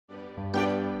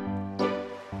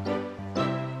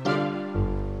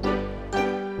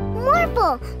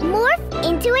Morphle, morph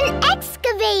into an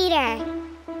excavator.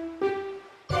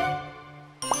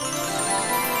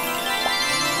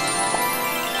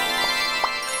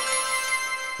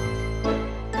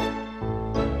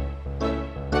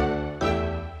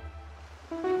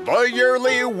 The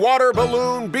yearly water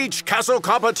balloon beach castle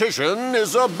competition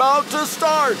is about to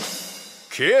start.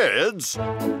 Kids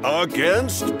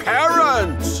against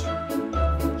parents.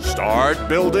 Start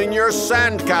building your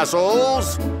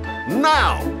sandcastles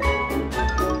now.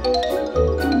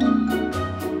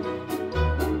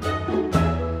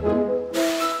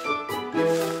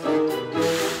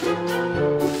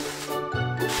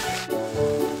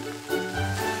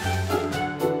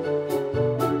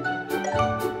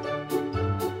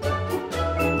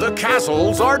 The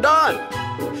castles are done.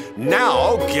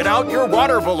 Now get out your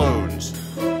water balloons.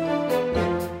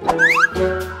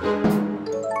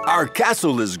 Our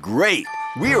castle is great.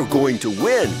 We are going to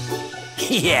win.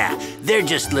 Yeah, they're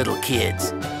just little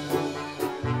kids.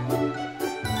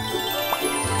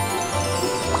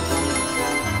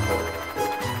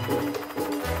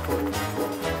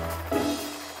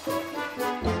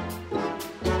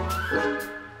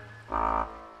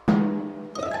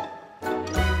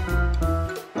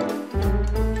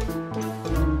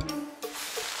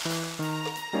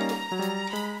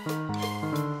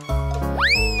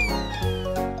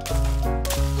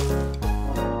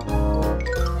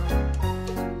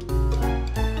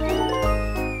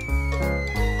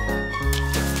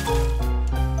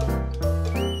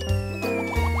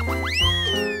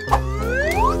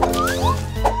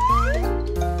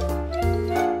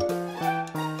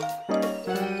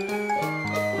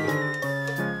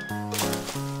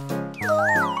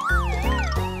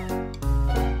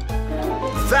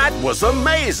 That was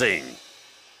amazing!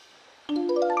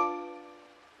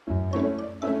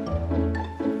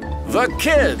 The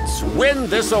kids win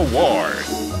this award!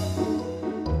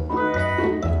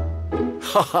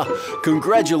 Haha,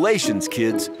 congratulations,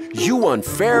 kids. You won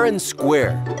fair and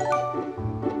square.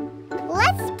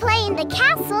 Let's play in the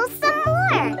castle some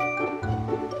more.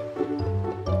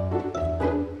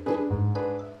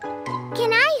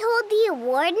 Can I hold the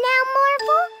award now,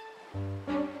 Morphle?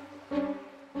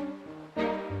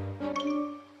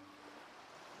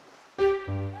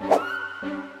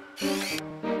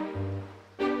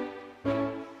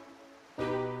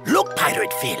 Look,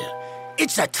 Pirate Phil,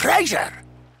 it's a treasure.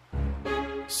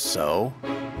 So?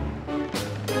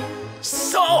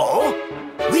 So,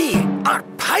 we are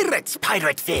pirates,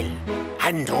 Pirate Phil.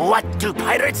 And what do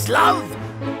pirates love?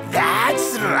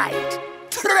 That's right,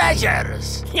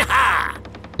 treasures.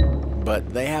 But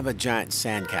they have a giant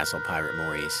sandcastle, Pirate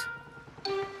Maurice.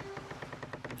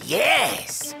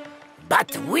 Yes,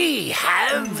 but we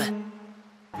have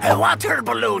a water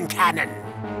balloon cannon.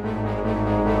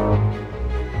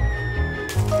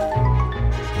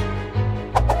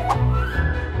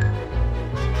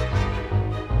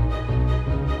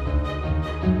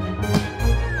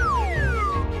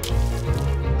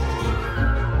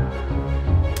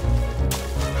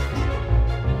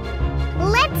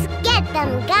 Let's get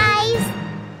them, guys!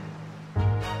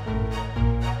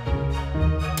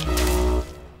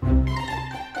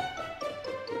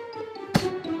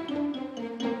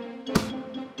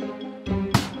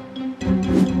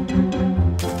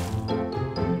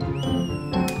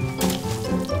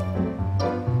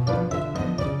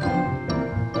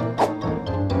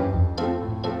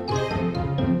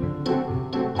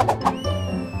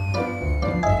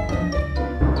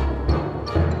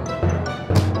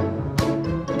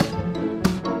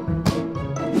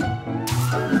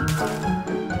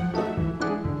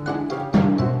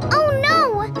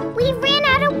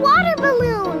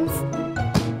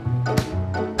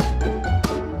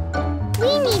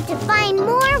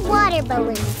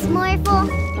 Balloons, Morphle.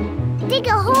 Dig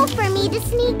a hole for me to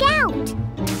sneak out.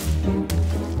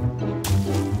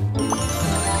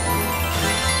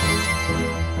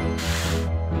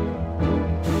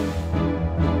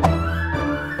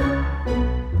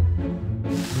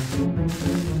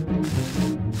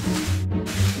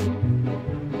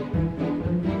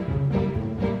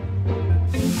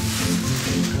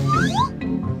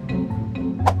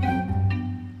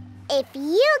 If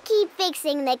you keep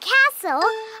fixing the castle,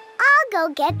 I'll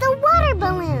go get the water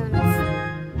balloons.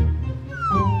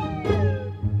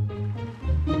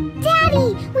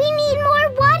 Daddy, we need more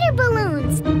water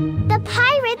balloons. The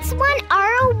pirates won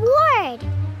our award.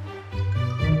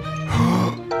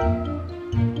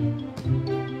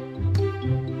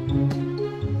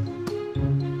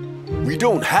 We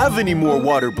don't have any more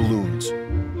water balloons.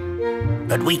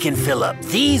 But we can fill up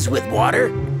these with water.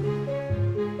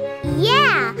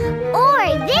 Yeah,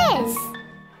 or this.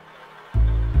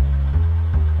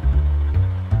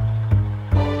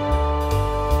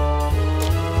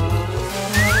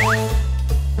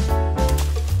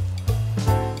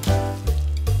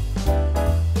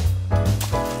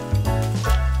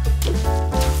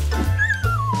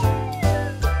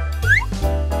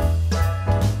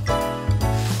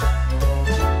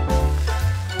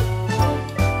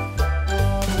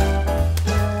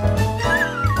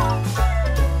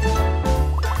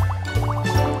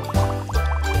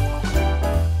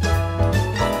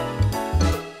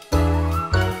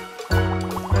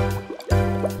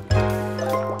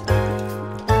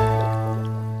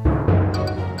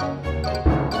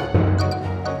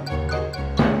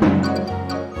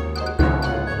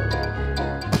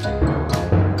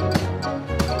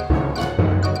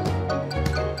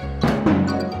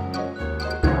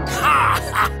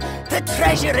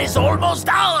 treasure is almost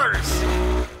ours!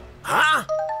 Huh?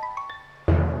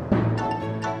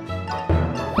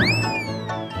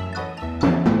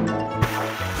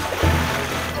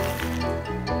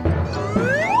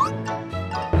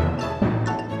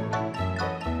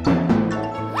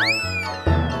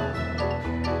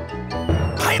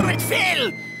 Pirate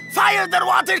Phil! Fire the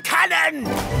water cannon!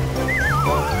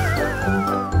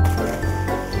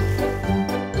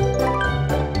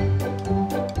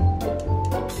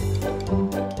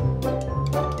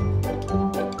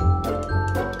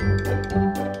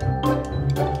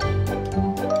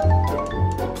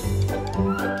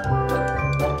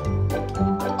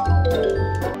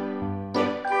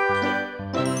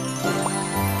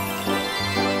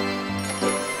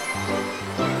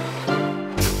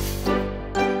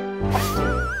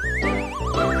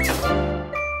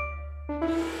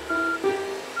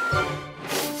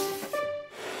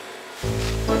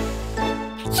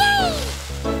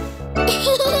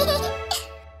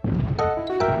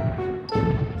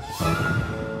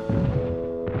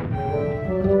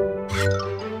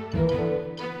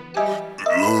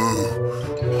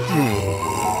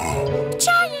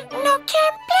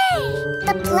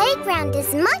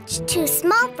 Too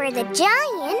small for the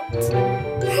giant.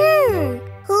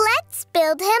 Let's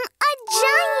build him a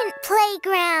giant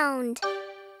playground.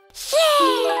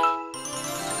 Yeah!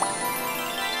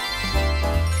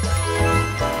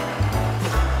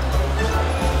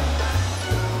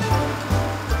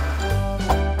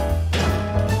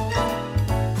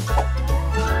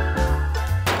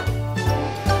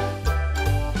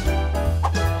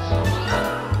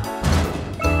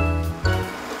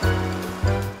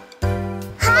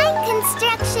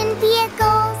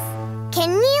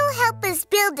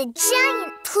 Build a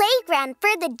giant playground for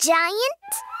the giant?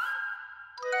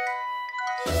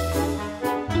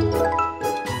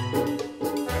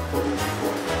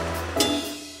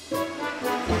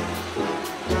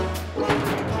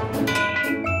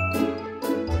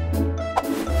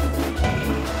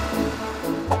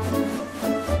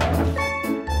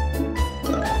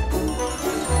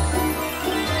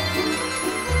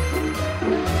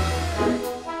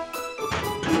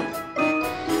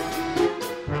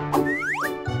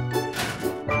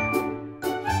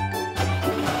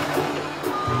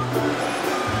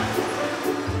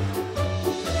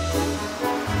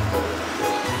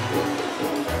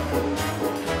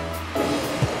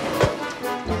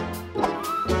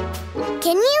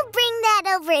 Can you bring that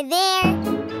over there?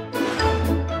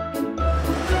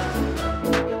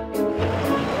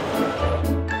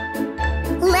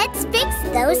 Let's fix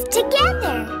those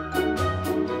together.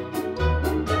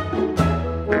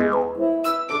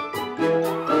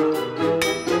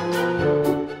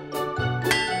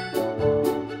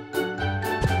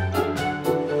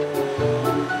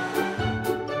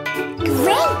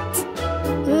 Great!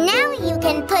 Now you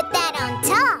can put that on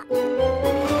top.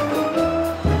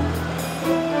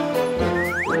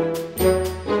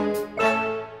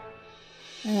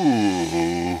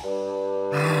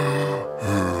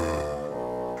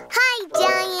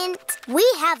 We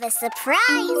have a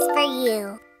surprise for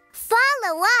you.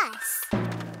 Follow us.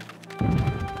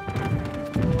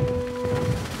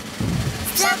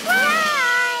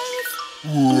 Surprise!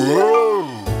 Whoa!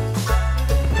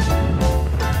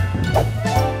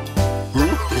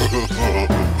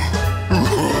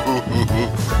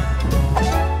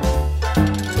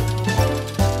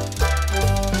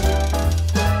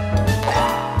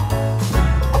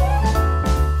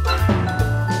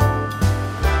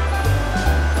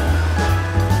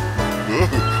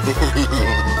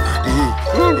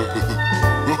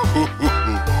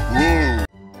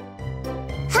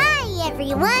 Hi,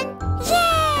 everyone!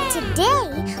 Yay! Today,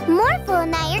 Morphle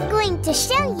and I are going to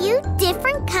show you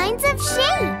different kinds of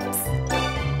shapes.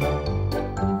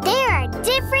 There are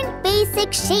different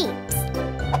basic shapes.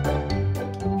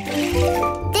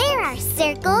 There are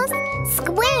circles,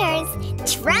 squares,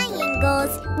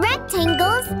 triangles,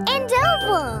 rectangles, and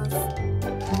ovals.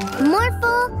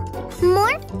 Morphle,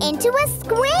 morph into a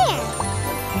square.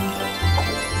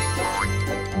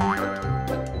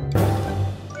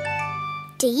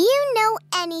 Do you know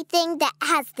anything that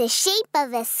has the shape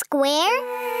of a square?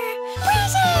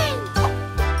 Present!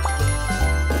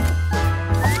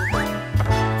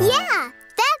 Yeah,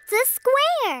 that's a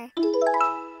square.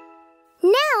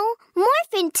 Now,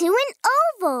 morph into an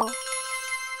oval.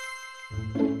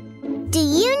 Do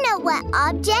you know what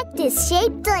object is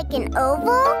shaped like an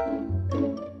oval?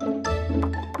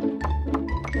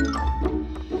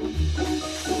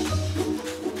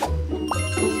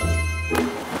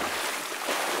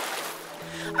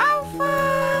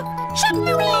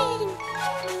 Submarine!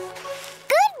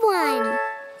 Good one!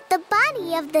 The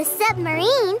body of the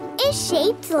submarine is shaped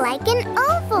shaped like an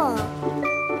oval.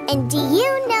 And do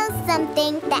you know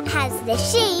something that has the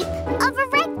shape of a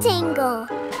rectangle?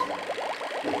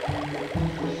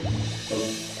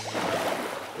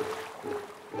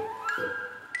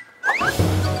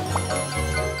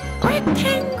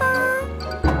 Rectangle.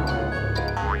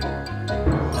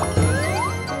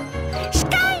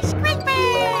 Skyscraper!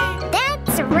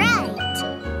 That's right.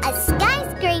 A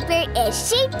skyscraper is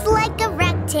shaped like a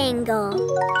rectangle.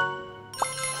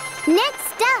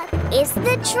 Next up is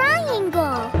the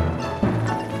triangle.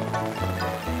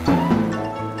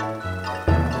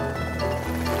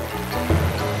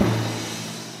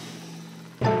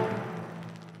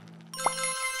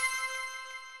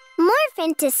 Morph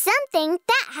into something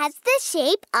that has the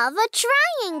shape of a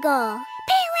triangle.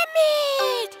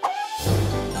 Pyramid!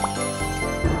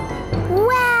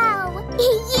 Wow!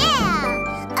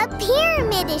 Yeah! A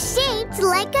pyramid is shaped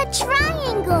like a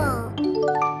triangle.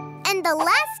 And the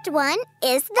last one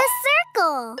is the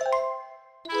circle.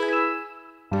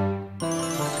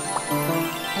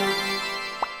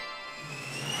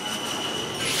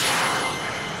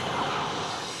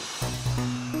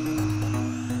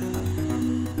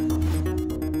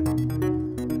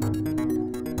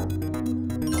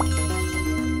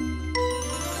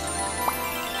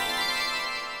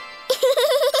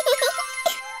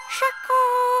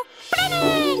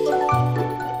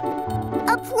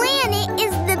 A planet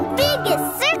is the biggest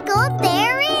circle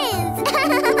there is.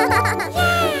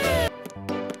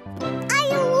 I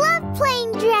love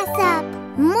playing dress up.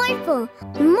 Morphle,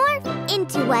 morph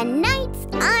into a knight's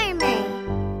armor.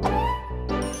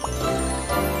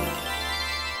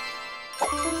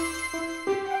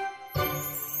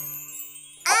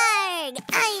 Arg,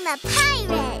 I'm a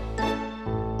pirate.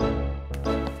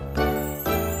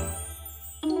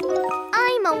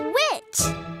 I'm a witch.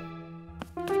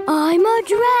 I'm a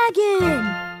dragon.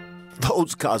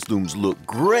 Those costumes look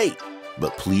great,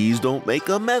 but please don't make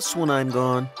a mess when I'm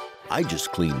gone. I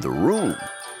just cleaned the room.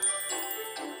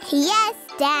 Yes,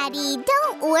 Daddy,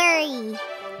 don't worry.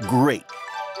 Great.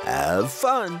 Have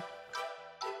fun.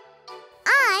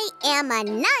 I am a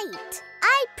knight.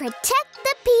 I protect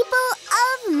the people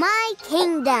of my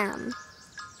kingdom.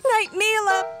 Knight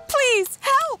Mila, please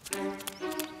help!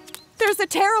 There's a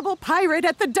terrible pirate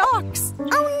at the docks.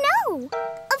 Oh no!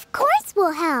 Of course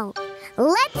we'll help.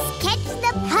 Let's catch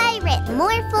the pirate,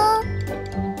 Morphle.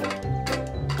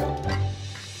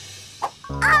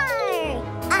 Arr!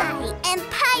 I am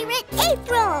Pirate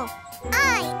April.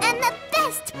 I am the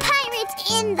best pirate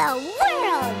in the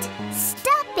world.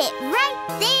 Stop it right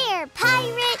there,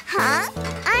 pirate. Huh?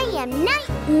 I am Knight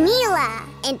Mila,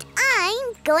 and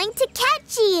I'm going to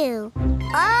catch you.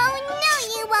 Oh, no,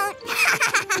 you won't.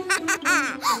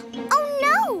 Oh,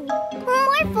 no.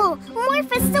 Morphle,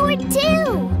 morph a sword,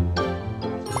 too.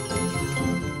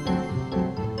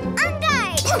 On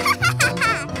guard.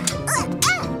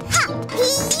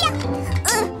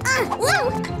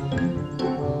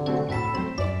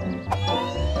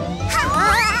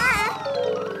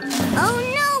 Oh,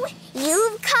 no.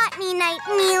 You've caught me, Knight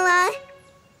Mila.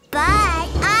 But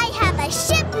I have a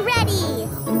ship ready.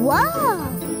 Whoa.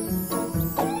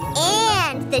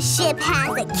 And the ship has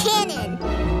a cannon.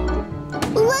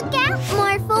 Look out,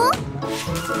 Morphle.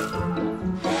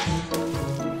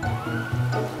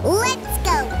 Let's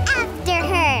go after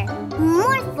her.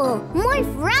 Morphle,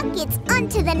 morph rockets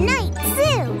onto the night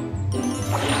zoo.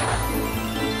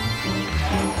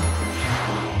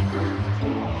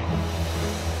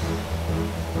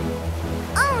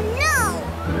 Oh, no!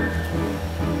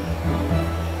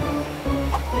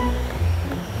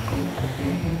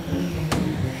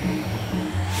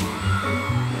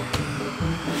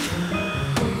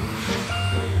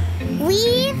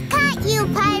 We've caught you,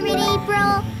 Pirate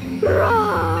April!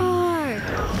 Roar!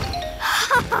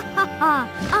 Ha ha ha ha!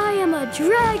 I am a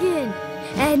dragon!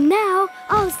 And now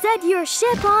I'll set your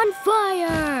ship on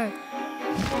fire!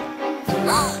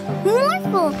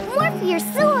 Morphle, morph your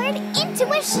sword into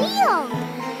a shield!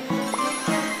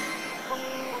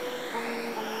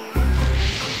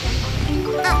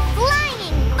 A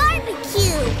flying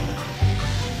barbecue!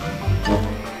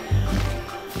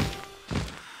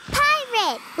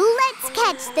 Pirate, let's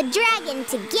catch the dragon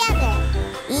together!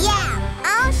 Yeah,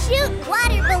 I'll shoot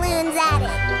water balloons at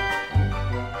it!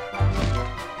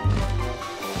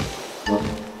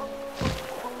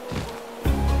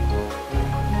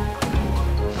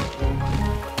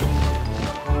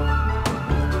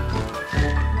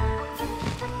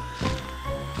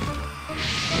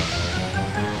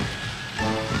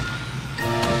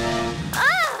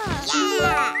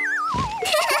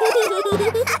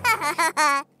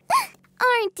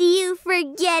 Aren't you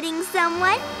forgetting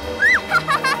someone?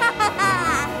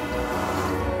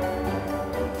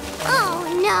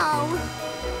 no!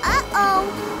 Uh-oh!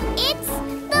 It's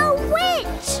the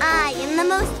witch! I am the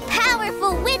most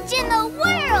powerful witch in the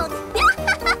world!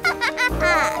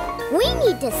 We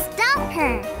need to stop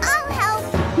her. I'll help.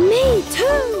 Me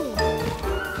too!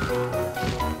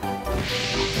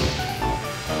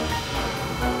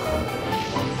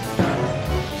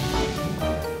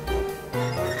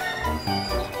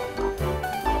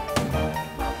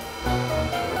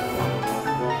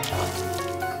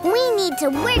 We need to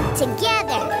work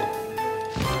together.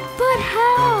 But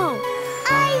how?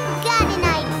 I've got an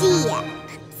idea.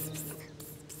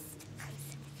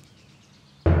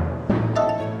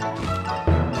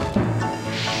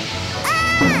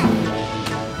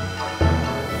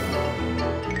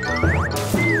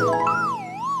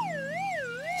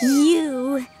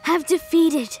 You have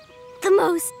defeated the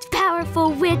most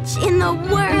powerful witch in the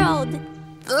world.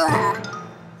 Ugh.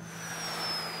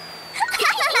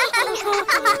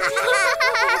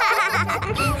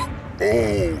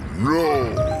 Oh no!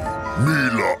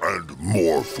 Mila and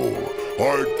Morphle, I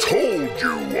told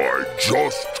you I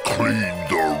just cleaned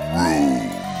the room.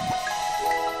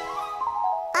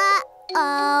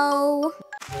 Uh-oh.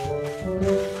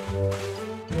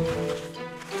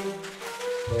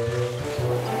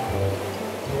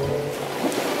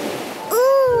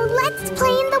 Ooh, let's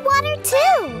play in the water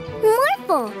too.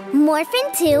 Morphle, morph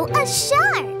into a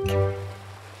shark.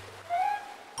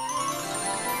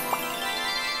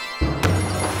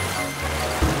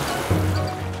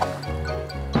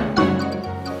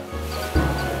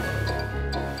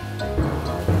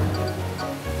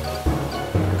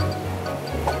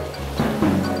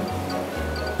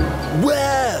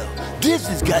 Wow! This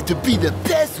has got to be the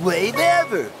best wave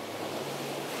ever!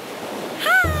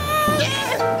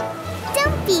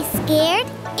 Don't be scared.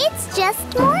 It's just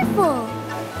Morphle.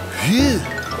 Phew!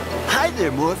 Hi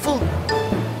there, Morphle.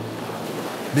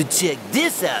 But check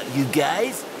this out, you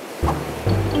guys.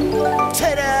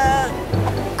 Ta-da!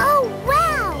 Oh,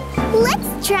 wow!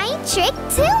 Let's try a trick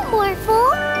too,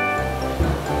 Morphle.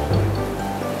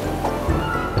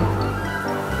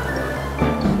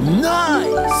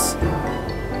 Nice!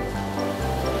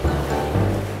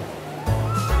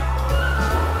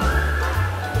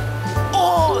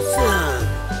 Awesome!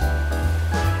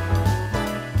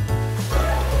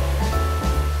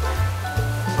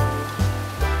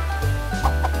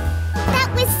 That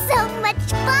was so much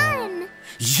fun.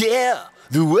 Yeah,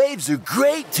 the waves are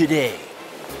great today.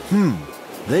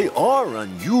 They are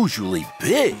unusually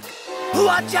big.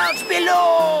 Watch out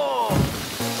below!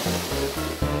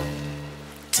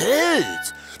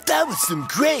 Dudes, that was some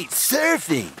great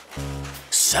surfing.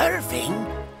 Surfing?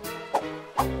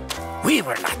 We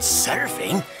were not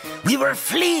surfing. We were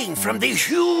fleeing from the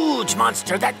huge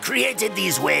monster that created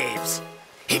these waves.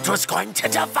 It was going to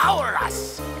devour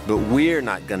us. But we're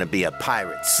not gonna be a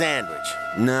pirate sandwich.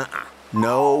 Nuh-uh.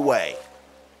 No way.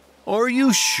 Are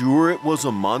you sure it was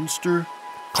a monster?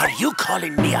 Are you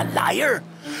calling me a liar?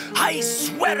 I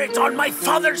swear it on my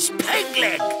father's peg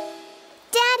leg.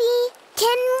 Daddy,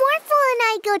 can Morphle and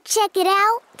I go check it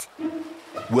out?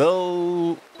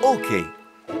 Well, okay.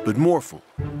 But Morphle,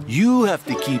 you have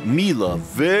to keep Mila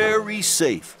very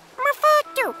safe.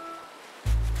 Morphle.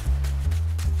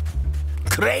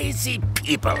 Crazy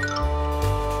people.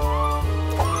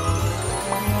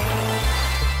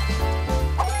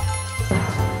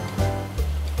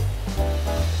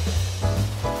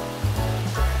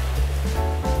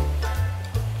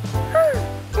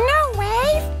 No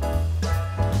wave.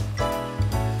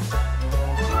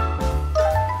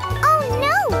 Oh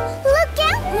no! Look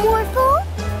out, Morphle.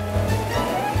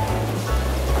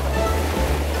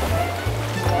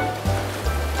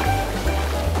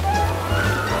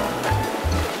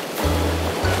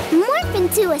 Morph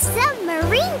into a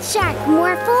submarine shark,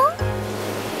 Morphle.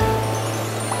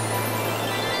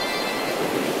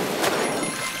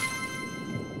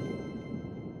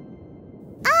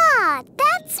 Ah,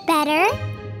 that's better.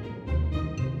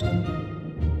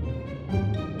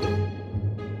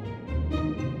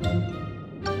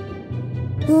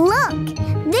 Look,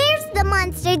 there's the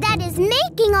monster that is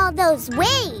making all those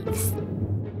waves.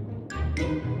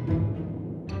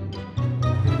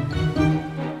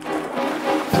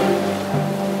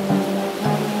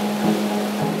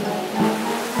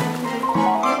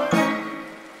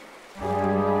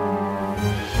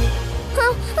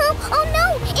 Oh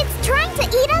no, it's trying to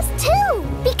eat us too.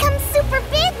 Become super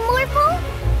big, Morphle.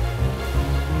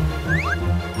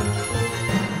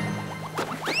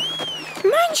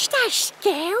 Monster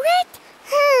scared?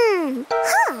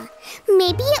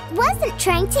 Maybe it wasn't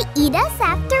trying to eat us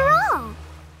after all.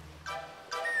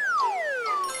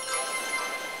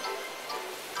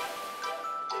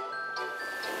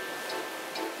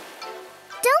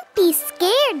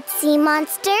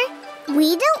 monster.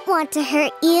 We don't want to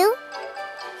hurt you.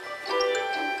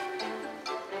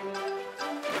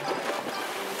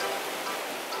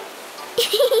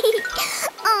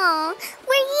 Aw,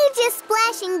 were you just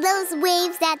splashing those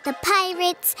waves at the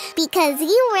pirates because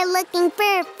you were looking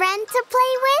for a friend to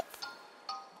play with?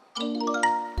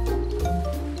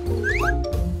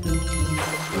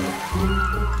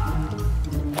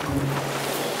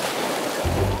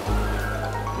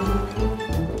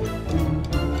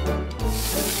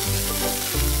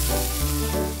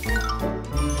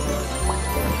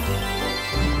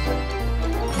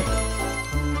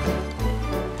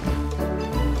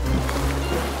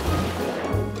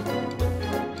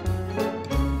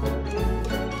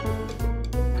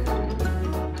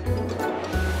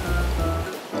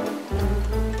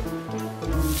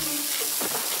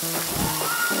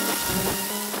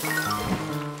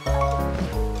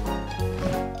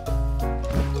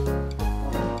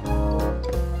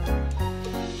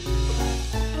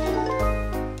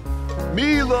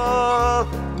 Mila!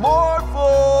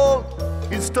 Morphle!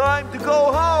 It's time to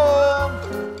go home!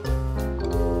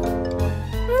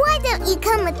 Why don't you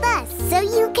come with us so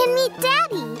you can meet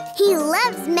Daddy? He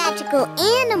loves magical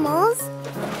animals.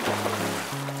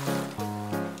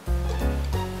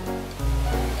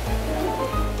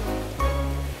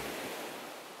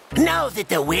 Now that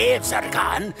the waves are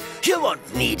gone, you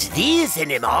won't need these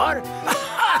anymore.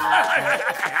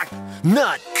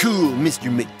 Not cool, Mr.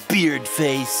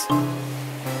 McBeardface.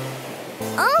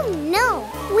 Oh no,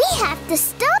 we have to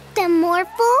stop them,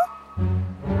 Morphle.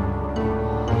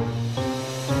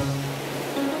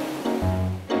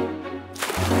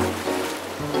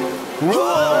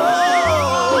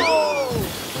 Whoa!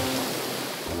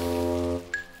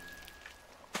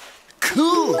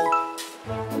 Cool!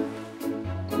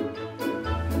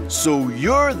 So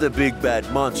you're the big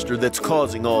bad monster that's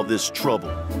causing all this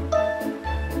trouble.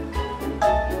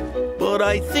 But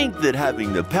I think that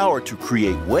having the power to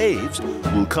create waves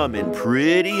will come in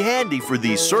pretty handy for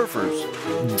these surfers.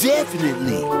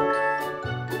 Definitely!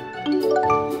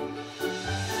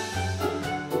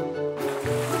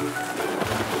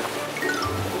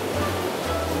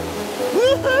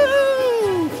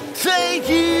 Woohoo! Thank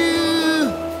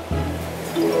you!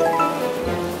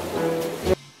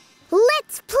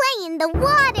 Let's play in the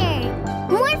water.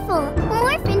 Morphle,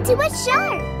 morph into a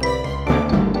shark.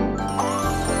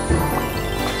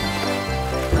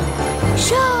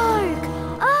 Shark!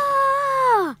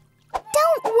 Ah!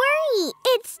 Don't worry,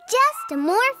 it's just a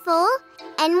Morphle.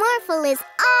 And Morphle is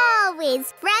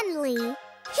always friendly.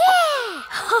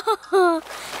 Yeah!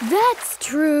 That's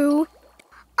true.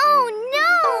 Oh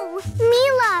no!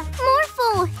 Mila,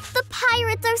 Morphle, the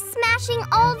pirates are smashing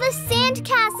all the sand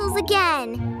castles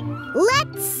again.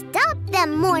 Let's stop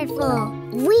them, Morphle.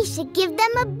 We should give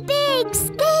them a big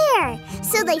scare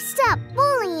so they stop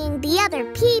bullying the other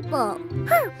people.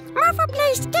 Morphle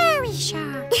plays scary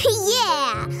shark.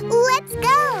 Yeah, let's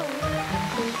go.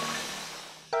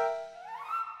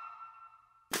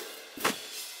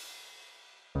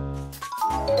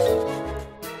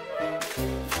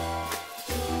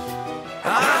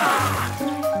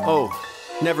 Oh,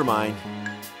 never mind.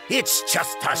 It's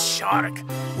just a shark.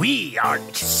 We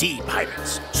aren't sea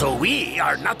pirates, so we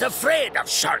are not afraid of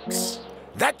sharks.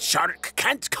 That shark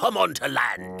can't come onto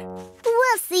land.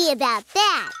 We'll see about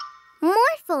that.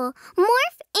 Morphle,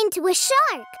 morph into a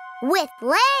shark with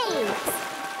legs.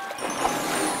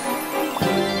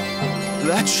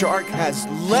 That shark has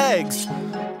legs.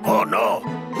 Oh no!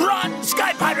 Run,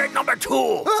 Sky Pirate number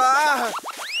 2! Ah!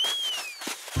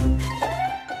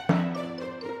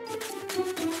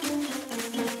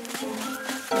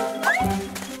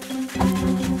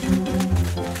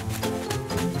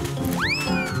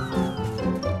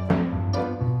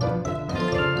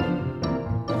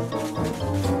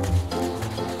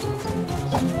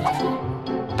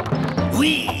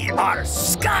 We are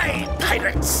Sky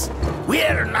Pirates.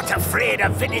 We're not afraid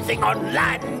of anything on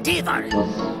land either.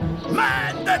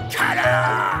 Man the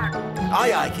cannon!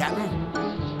 Aye, aye, Captain.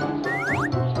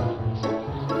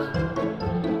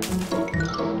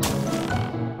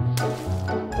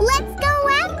 Let's go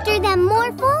after them,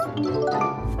 Morphle.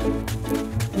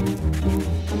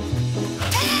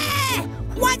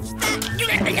 What's that?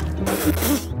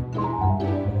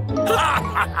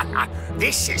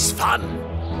 This is fun.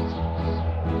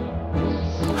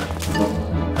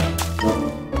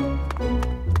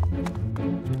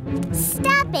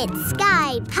 Stop it,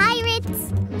 Sky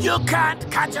Pirates. You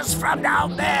can't catch us from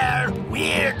down there,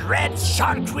 weird red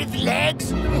shark with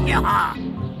legs.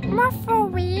 Morphle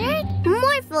weird?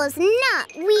 Morphle's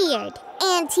not weird.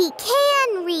 And he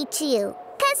can reach you,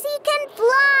 'cause he can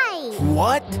fly.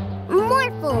 What?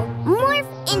 Morphle, morph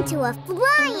into a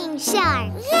flying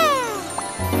shark. Yeah!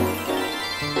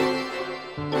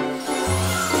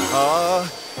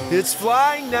 It's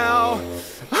flying now.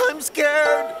 I'm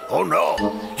scared. Oh no!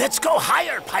 Let's go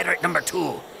higher, pirate number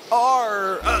 2.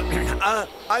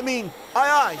 I mean,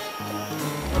 aye.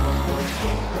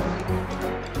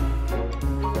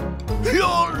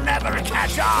 You'll never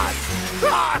catch on!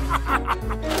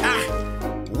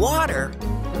 Water?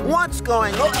 What's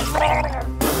going on?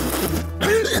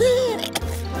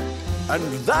 And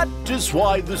that is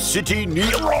why the city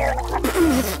needs...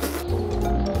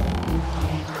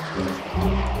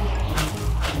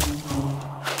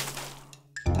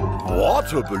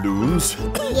 water balloons?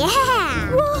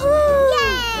 Yeah! Woohoo!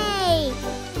 Yay!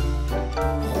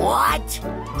 What?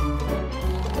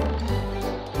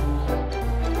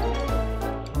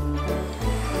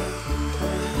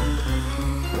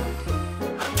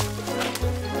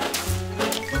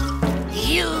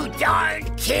 You darn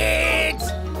kids!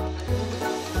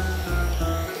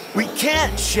 We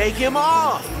can't shake him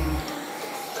off.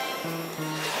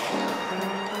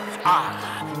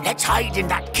 Let's hide in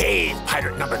that cave,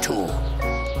 pirate number 2.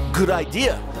 Good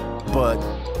idea. But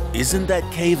isn't that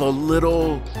cave a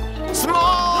little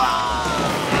small?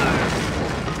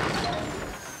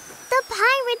 The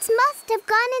pirates must have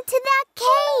gone into that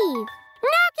cave.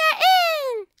 Now get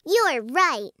in! You're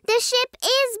right. The ship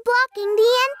is blocking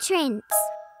the entrance.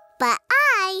 But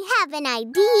I have an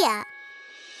idea.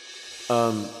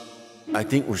 I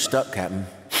think we're stuck, Captain.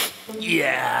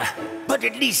 Yeah, but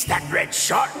at least that red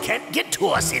shark can't get to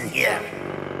us in here.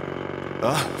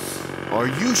 Are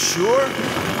you sure?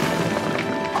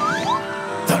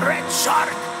 The red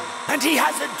shark! And he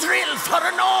has a drill for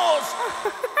a nose!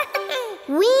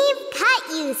 We've caught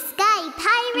you, Sky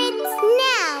Pirates.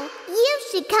 Now, you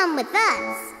should come with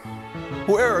us.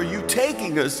 Where are you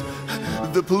taking us?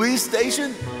 The police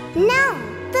station? No,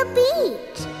 the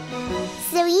beach.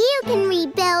 So you can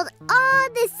rebuild all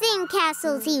the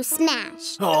sandcastles you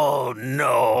smashed. Oh,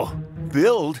 no.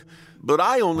 Build? But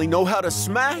I only know how to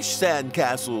smash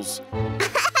sandcastles.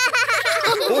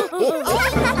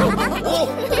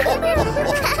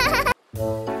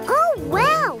 Oh,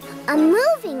 wow! A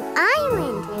moving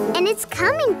island. And it's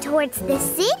coming towards the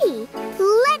city.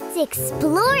 Let's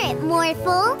explore it,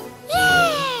 Morphle.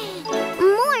 Yay!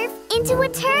 Morph into a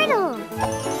turtle.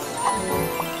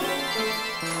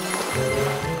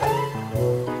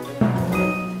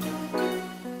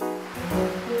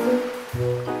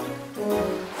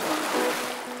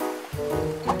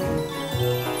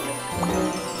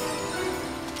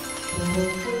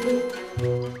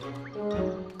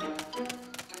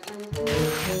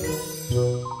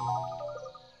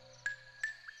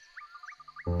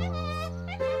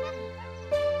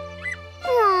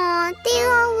 Aw, they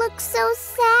all look so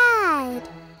sad.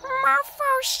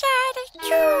 Morphle sad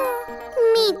too.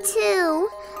 Me too.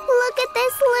 Look at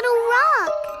this little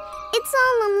rock. It's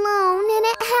all alone and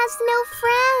it has no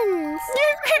friends.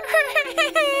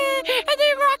 The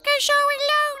rock is so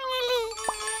lonely.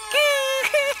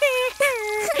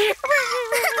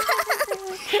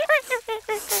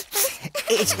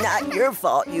 It's not your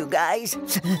fault, you guys.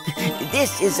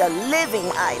 This is a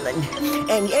living island,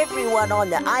 and everyone on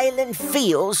the island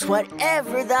feels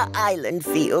whatever the island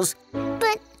feels.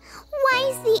 But why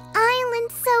is the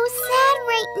island so sad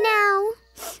right now?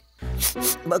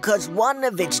 Because one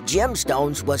of its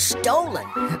gemstones was stolen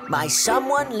by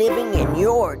someone living in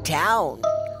your town.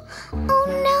 Oh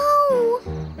no!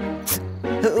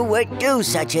 Who would do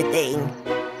such a thing?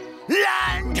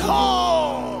 Land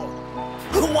ho!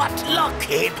 What luck,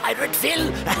 eh, Pirate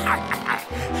Phil?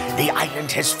 The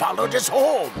island has followed us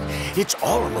home. It's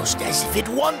almost as if it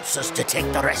wants us to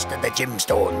take the rest of the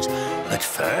gemstones. But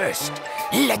first,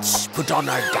 let's put on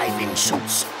our diving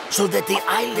suits so that the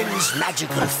island's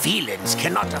magical feelings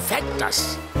cannot affect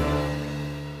us.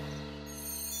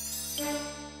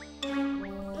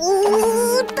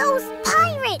 Ooh, those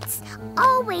pirates!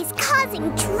 Always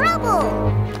causing trouble!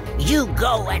 You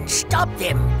go and stop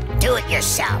them. Do it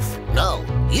yourself. No,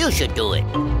 you should do it.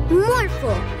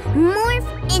 Morphle, morph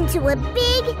into a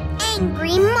big,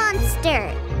 angry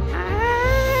monster.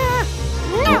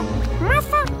 No,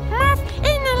 Morphle, morph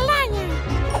in a lion.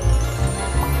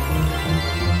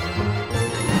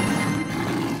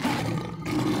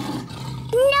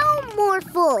 No,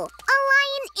 Morphle, a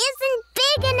lion isn't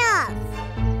big enough.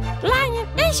 Lion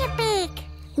isn't big.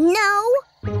 No,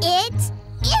 it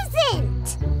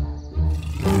isn't.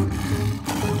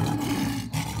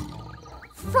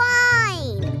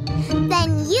 Fine. Then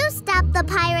you stop the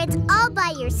pirates all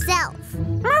by yourself.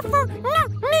 Morphle, no,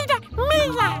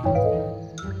 Mila.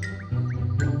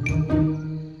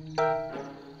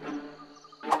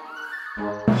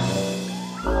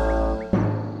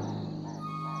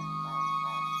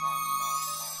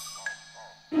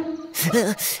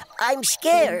 I'm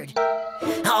scared.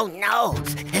 Oh, no.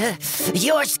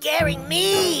 You're scaring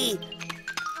me.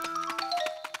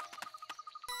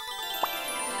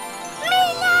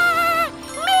 Mila!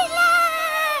 Mila!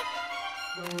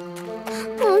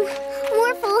 Oh,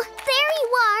 Morphle, there you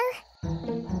are.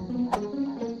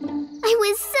 I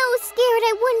was so scared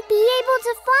I wouldn't be able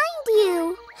to find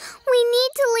you. We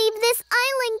need to leave this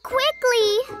island quickly.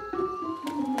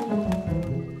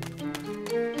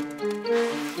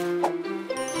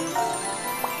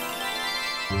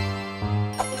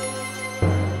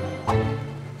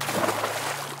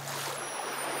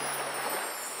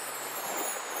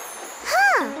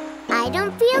 I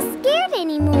don't feel scared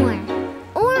anymore,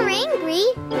 or angry,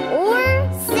 or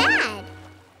sad.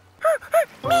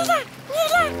 Mila!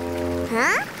 Mila!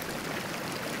 Huh?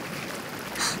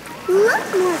 Look,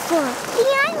 Morphle! The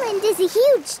island is a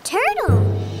huge turtle.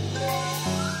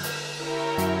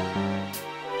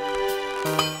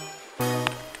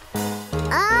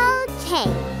 Okay,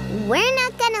 we're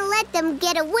not gonna let them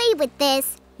get away with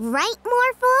this, right,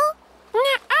 Morphle?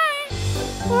 Nuh-uh.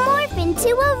 Morph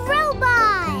into a robot!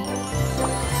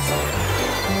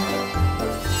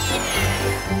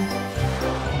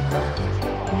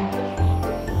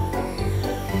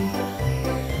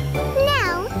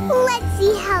 Now, let's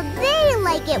see how they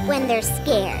like it when they're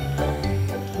scared.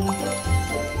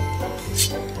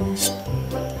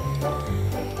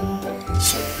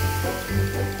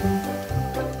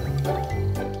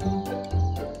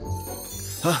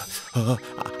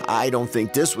 I don't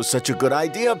think this was such a good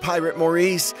idea, Pirate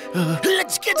Maurice.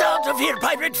 Let's get out of here,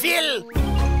 Pirate Phil!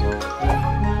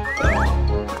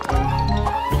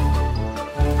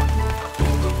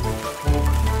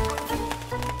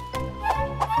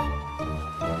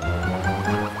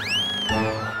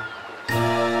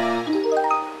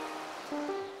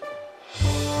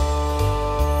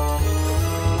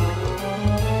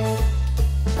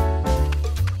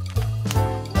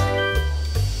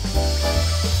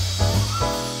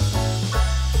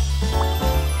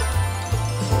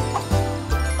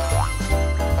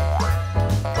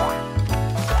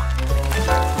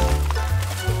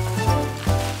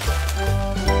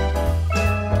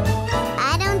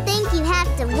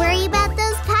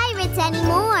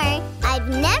 Anymore. I've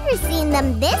never seen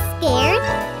them this scared.